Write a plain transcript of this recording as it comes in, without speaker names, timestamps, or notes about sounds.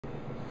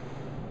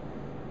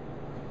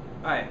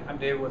Hi, I'm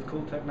David with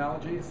Kool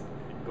Technologies.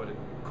 You can go to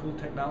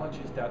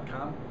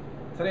kooltechnologies.com.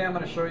 Today I'm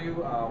going to show you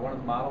one of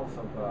the models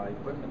of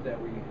equipment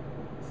that we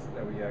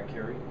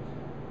carry.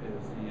 It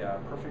is the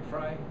Perfect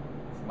Fry.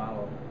 It's a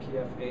model of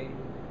PFA.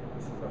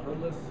 This is a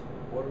hoodless,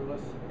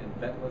 odorless,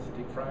 and ventless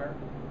deep fryer.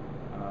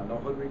 No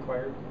hood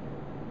required.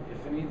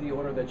 If any of the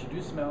odor that you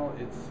do smell,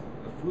 it's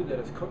the food that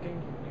is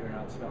cooking. You're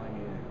not smelling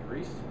any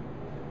grease.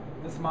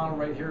 This model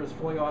right here is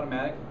fully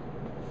automatic.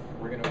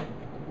 We're going to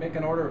make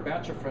an order, a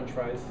batch of French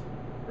fries.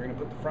 We're going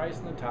to put the fries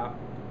in the top.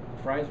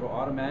 The fries will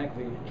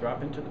automatically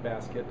drop into the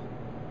basket.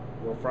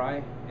 We'll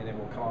fry, and it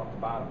will come out the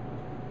bottom.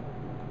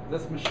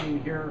 This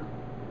machine here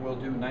will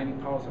do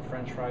 90 pounds of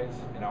French fries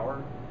an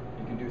hour.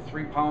 You can do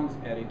 3 pounds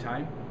at a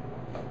time.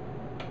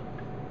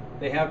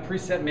 They have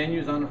preset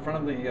menus on the front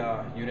of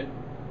the unit,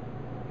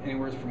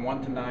 anywhere from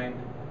 1 to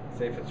 9.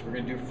 Say if we're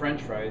going to do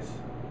French fries.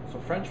 So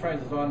French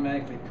fries is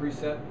automatically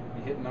preset.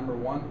 You hit number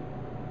 1.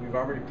 We've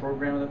already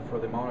programmed it for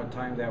the amount of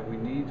time that we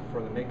need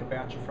for the make a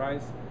batch of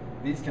fries.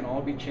 These can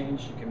all be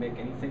changed. You can make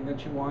anything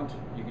that you want.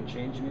 You can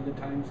change any of the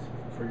times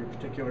for your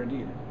particular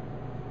need.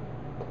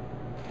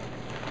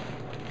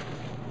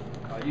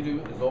 All you do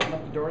is open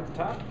up the door at the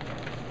top.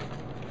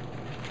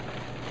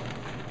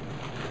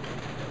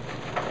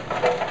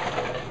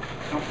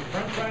 Dump the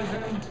French fries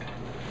in.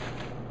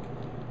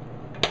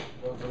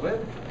 Close the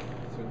lid.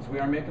 Since we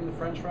are making the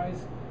French fries,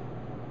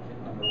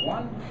 hit number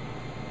 1.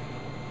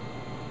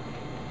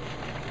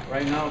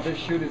 Right now this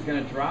chute is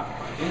going to drop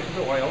into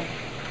the oil.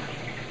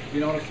 You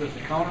notice there's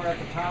a counter at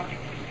the top.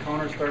 The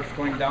counter starts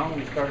going down.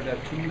 We started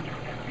at 2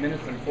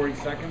 minutes and 40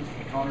 seconds.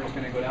 The counter is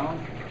going to go down.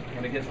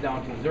 When it gets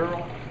down to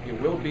 0, it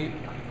will beep.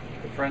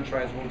 The French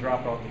fries will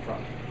drop out the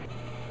front.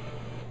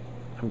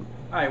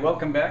 Hi,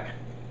 welcome back.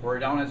 We're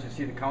down, as you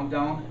see the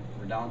countdown.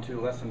 We're down to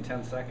less than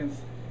 10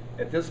 seconds.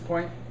 At this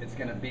point, it's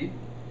going to beep.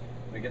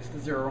 When it gets to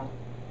 0,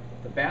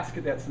 the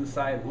basket that's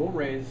inside will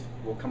raise,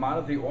 will come out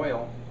of the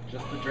oil,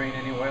 just to drain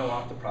any oil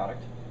off the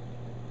product.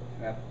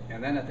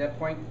 And then at that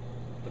point,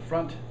 the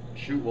front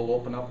chute will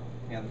open up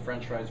and the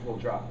French fries will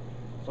drop.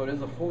 So it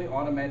is a fully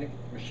automatic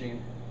machine.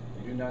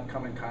 You do not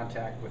come in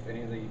contact with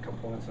any of the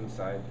components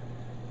inside.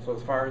 So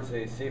as far as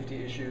the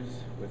safety issues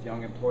with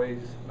young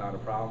employees, not a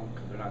problem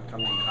because they're not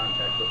coming in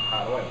contact with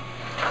hot oil.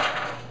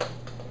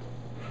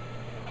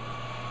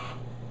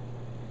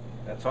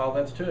 That's all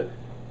that's to it.